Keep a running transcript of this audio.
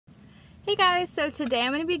Hey guys, so today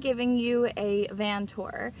I'm going to be giving you a van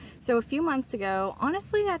tour. So a few months ago,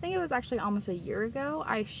 honestly I think it was actually almost a year ago,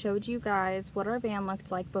 I showed you guys what our van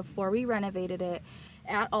looked like before we renovated it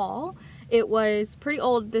at all. It was pretty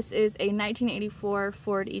old. This is a 1984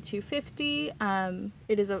 Ford E250.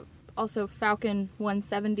 It is also Falcon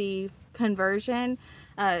 170 conversion.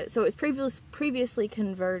 So it was previously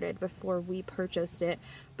converted before we purchased it,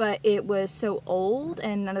 but it was so old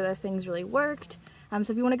and none of the things really worked.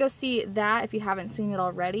 So if you want to go see that, if you haven't seen it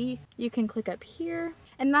already, you can click up here,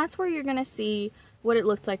 and that's where you're going to see what it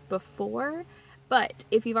looked like before. But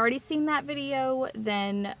if you've already seen that video,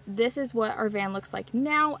 then this is what our van looks like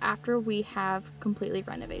now after we have completely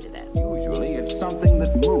renovated it. Usually it's something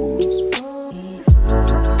that moves.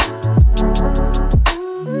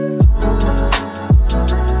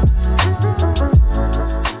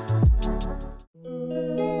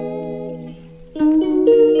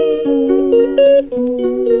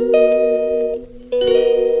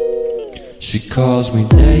 She calls me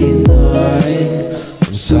day and night.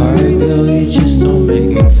 I'm sorry girl, you just don't make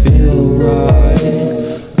me feel right.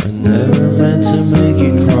 I never meant to make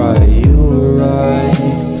you cry, you were right.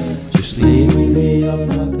 Just leave me be, I'm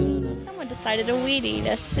not gonna. Someone decided to weed eat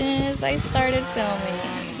as soon as I started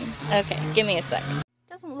filming. Okay, give me a sec.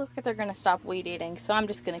 Doesn't look like they're gonna stop weed eating, so I'm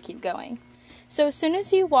just gonna keep going. So as soon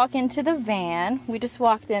as you walk into the van, we just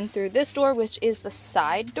walked in through this door, which is the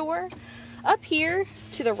side door. Up here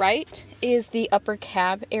to the right is the upper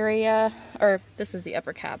cab area, or this is the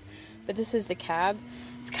upper cab, but this is the cab.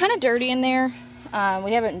 It's kind of dirty in there.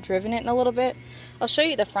 We haven't driven it in a little bit. I'll show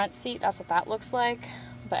you the front seat. That's what that looks like,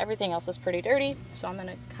 but everything else is pretty dirty, so I'm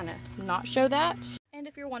gonna kind of not show that. And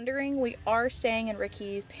if you're wondering, we are staying in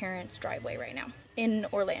Ricky's parents' driveway right now in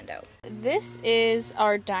Orlando. This is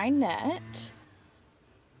our dinette.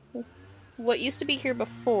 What used to be here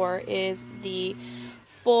before is the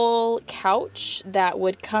full couch that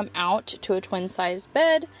would come out to a twin-sized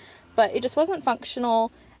bed, but it just wasn't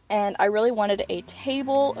functional, and I really wanted a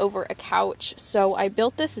table over a couch, so I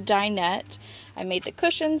built this dinette. I made the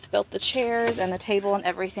cushions, built the chairs and the table and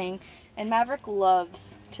everything, and Maverick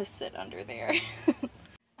loves to sit under there.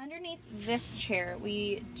 Underneath this chair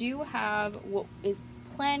we do have what is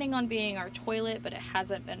planning on being our toilet, but it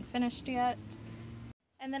hasn't been finished yet.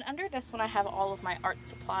 And then under this one I have all of my art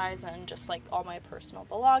supplies and just like all my personal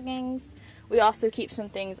belongings. We also keep some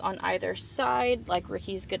things on either side, like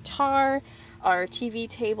Ricky's guitar, our TV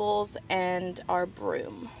tables, and our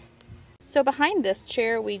broom. So behind this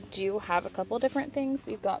chair we do have a couple different things.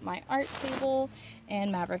 We've got my art table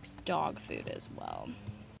and Maverick's dog food as well.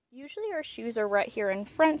 Usually our shoes are right here in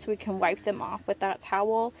front so we can wipe them off with that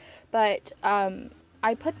towel, but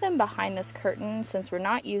I put them behind this curtain since we're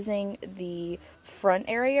not using the front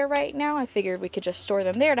area right now. I figured we could just store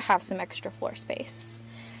them there to have some extra floor space.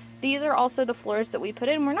 These are also the floors that we put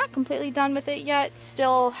in. We're not completely done with it yet.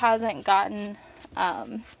 Still hasn't gotten,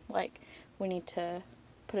 like we need to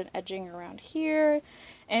put an edging around here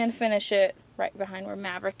and finish it right behind where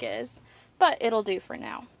Maverick is. But it'll do for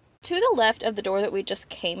now. To the left of the door that we just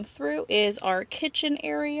came through is our kitchen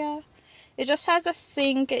area. It just has a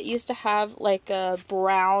sink. It used to have like a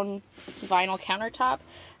brown vinyl countertop.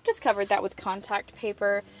 Just covered that with contact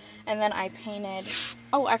paper. And then I painted,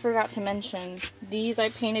 oh, I forgot to mention, these I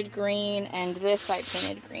painted green and this I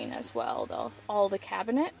painted green as well, all the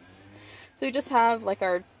cabinets. So we just have like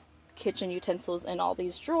our kitchen utensils in all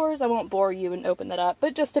these drawers. I won't bore you and open that up,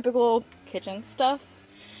 but just typical kitchen stuff.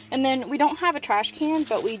 And then we don't have a trash can,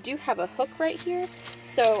 but we do have a hook right here.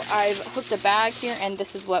 So I've hooked a bag here, and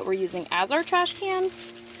this is what we're using as our trash can.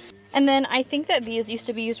 And then I think that these used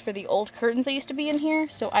to be used for the old curtains that used to be in here.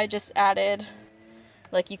 So I just added,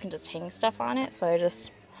 like you can just hang stuff on it. So I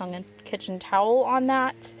just hung a kitchen towel on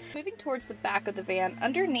that. Moving towards the back of the van,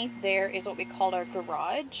 underneath there is what we called our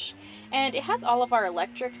garage. And it has all of our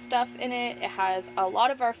electric stuff in it. It has a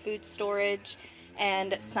lot of our food storage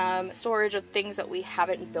and some storage of things that we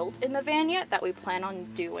haven't built in the van yet that we plan on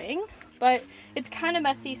doing. But it's kind of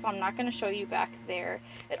messy, so I'm not going to show you back there.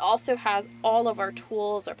 It also has all of our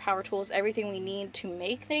tools, our power tools, everything we need to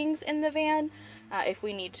make things in the van if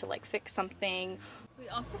we need to like fix something. We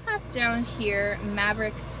also have down here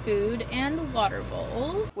Maverick's food and water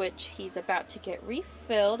bowls, which he's about to get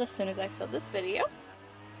refilled as soon as I film this video.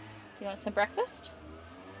 Do you want some breakfast?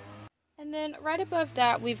 And then right above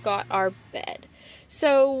that we've got our bed.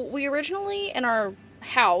 So we originally, in our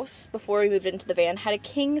house, before we moved into the van, had a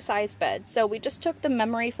king size bed. So we just took the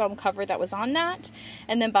memory foam cover that was on that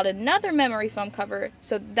and then bought another memory foam cover.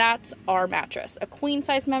 So that's our mattress, a queen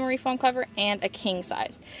size memory foam cover and a king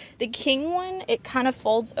size. The king one, it kind of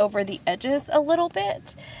folds over the edges a little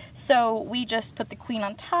bit. So we just put the queen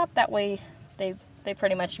on top. That way they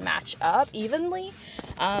pretty much match up evenly.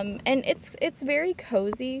 And it's very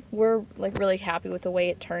cozy. We're like really happy with the way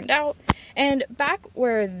it turned out. And back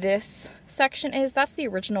where this section is, that's the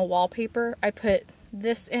original wallpaper. I put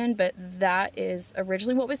this in, but that is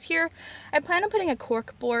originally what was here. I plan on putting a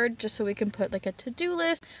cork board just so we can put like a to-do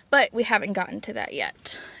list, but we haven't gotten to that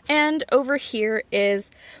yet. And over here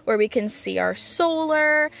is where we can see our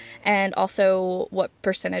solar and also what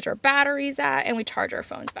percentage our battery's at, and we charge our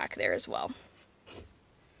phones back there as well.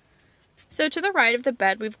 So to the right of the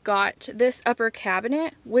bed, we've got this upper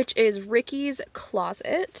cabinet, which is Ricky's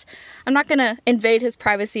closet. I'm not going to invade his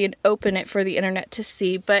privacy and open it for the internet to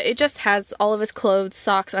see, but it just has all of his clothes,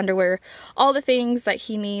 socks, underwear, all the things that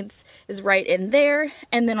he needs is right in there.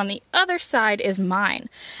 And then on the other side is mine.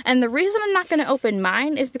 And the reason I'm not going to open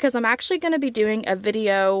mine is because I'm actually going to be doing a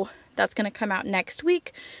video that's going to come out next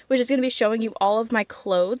week, which is going to be showing you all of my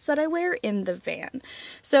clothes that I wear in the van.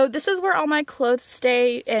 So this is where all my clothes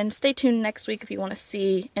stay, and stay tuned next week if you want to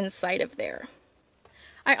see inside of there.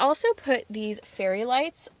 I also put these fairy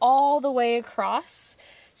lights all the way across.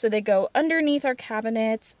 So they go underneath our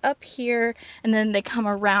cabinets, up here, and then they come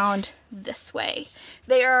around this way.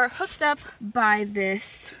 They are hooked up by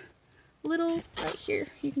this little, right here,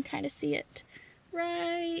 you can kind of see it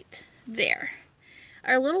right there.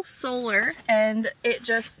 Our little solar, and it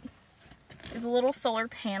just is a little solar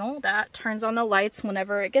panel that turns on the lights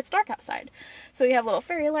whenever it gets dark outside. So we have little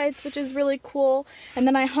fairy lights, which is really cool. And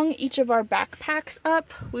then I hung each of our backpacks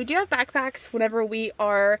up. We do have backpacks whenever we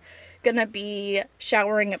are gonna be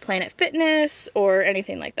showering at Planet Fitness or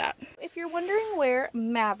anything like that. If you're wondering where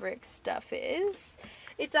Maverick's stuff is,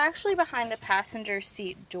 it's actually behind the passenger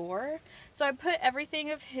seat door. So I put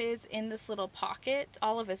everything of his in this little pocket,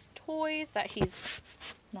 all of his toys that he's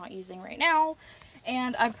not using right now.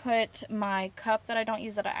 And I put my cup that I don't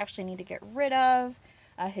use that I actually need to get rid of,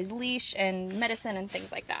 his leash and medicine and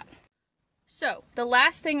things like that. So the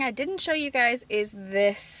last thing I didn't show you guys is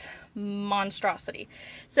this monstrosity.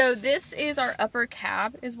 So this is our upper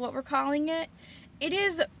cab is what we're calling it.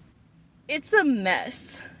 It's a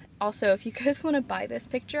mess. Also, if you guys want to buy this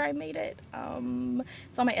picture, I made it.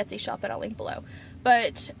 It's on my Etsy shop that I'll link below.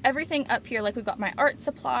 But everything up here, like we've got my art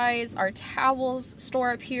supplies, our towels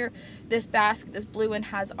store up here. This basket, this blue one,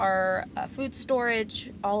 has our food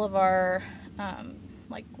storage, all of our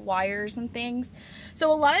like wires and things.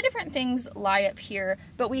 So a lot of different things lie up here,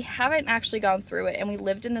 but we haven't actually gone through it, and we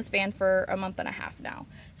lived in this van for a month and a half now.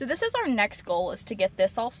 So this is our next goal, is to get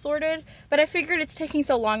this all sorted, but I figured it's taking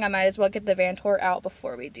so long I might as well get the van tour out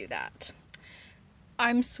before we do that.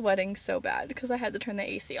 I'm sweating so bad because I had to turn the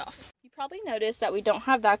AC off. You probably noticed that we don't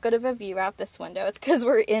have that good of a view out this window. It's because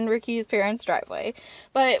we're in Ricky's parents' driveway.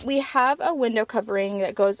 But we have a window covering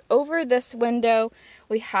that goes over this window.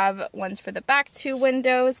 We have ones for the back two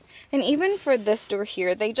windows. And even for this door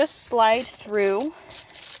here, they just slide through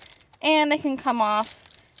and they can come off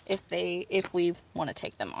if we want to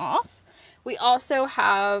take them off. We also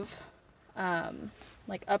have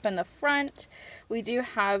like up in the front, we do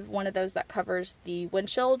have one of those that covers the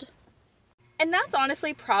windshield. And that's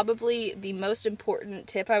honestly probably the most important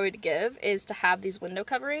tip I would give, is to have these window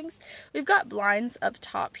coverings. We've got blinds up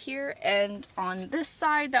top here and on this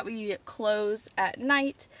side that we close at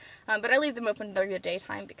night, but I leave them open during the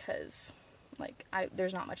daytime because like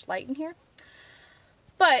there's not much light in here.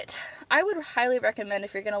 But I would highly recommend,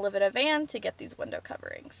 if you're going to live in a van, to get these window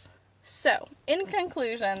coverings. So, in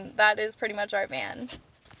conclusion, that is pretty much our van.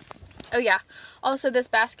 Oh yeah, also this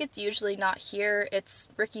basket's usually not here. It's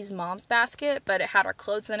Ricky's mom's basket, but it had our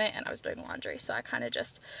clothes in it and I was doing laundry, so I kind of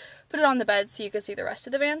just put it on the bed so you could see the rest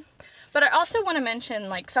of the van. But I also want to mention,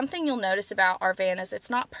 like, something you'll notice about our van is it's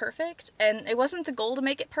not perfect, and it wasn't the goal to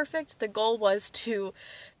make it perfect. The goal was to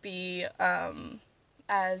be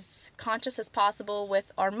as conscious as possible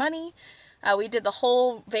with our money. We did the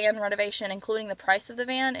whole van renovation, including the price of the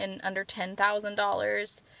van, in under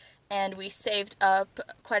 $10,000. And we saved up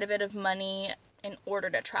quite a bit of money in order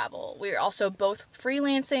to travel. We're also both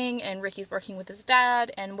freelancing, and Ricky's working with his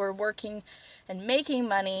dad, and we're working and making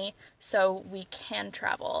money so we can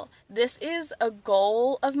travel. This is a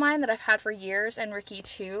goal of mine that I've had for years, and Ricky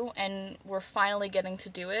too, and we're finally getting to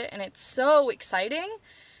do it, and it's so exciting.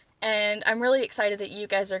 And I'm really excited that you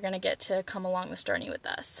guys are going to get to come along this journey with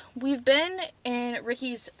us. We've been in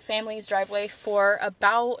Ricky's family's driveway for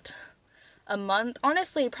about a month,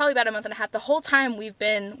 honestly, probably about a month and a half. The whole time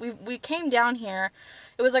we came down here,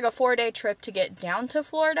 it was like a 4-day trip to get down to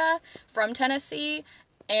Florida from Tennessee,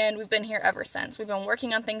 and we've been here ever since. We've been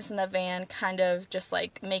working on things in the van, kind of just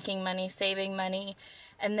like making money, saving money,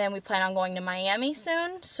 and then we plan on going to Miami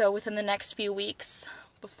soon. So within the next few weeks,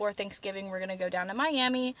 before Thanksgiving, we're going to go down to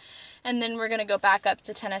Miami, and then we're going to go back up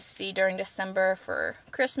to Tennessee during December for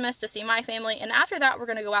Christmas to see my family, and after that we're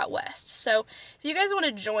going to go out west. So if you guys want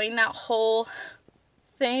to join that whole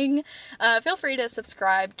thing, feel free to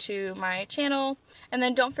subscribe to my channel. And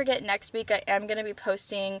then don't forget, next week I am going to be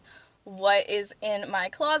posting what is in my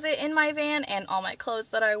closet in my van and all my clothes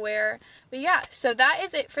that I wear. But yeah, so that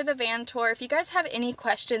is it for the van tour. If you guys have any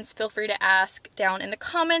questions, feel free to ask down in the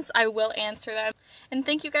comments. I will answer them. And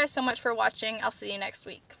thank you guys so much for watching. I'll see you next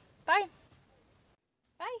week. Bye.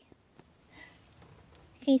 Bye.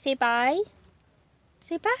 Can you say bye?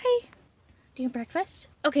 Say bye. Doing breakfast?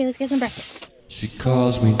 Okay, let's get some breakfast. She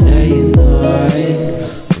calls me day and night.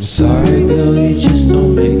 I'm sorry, girl, you just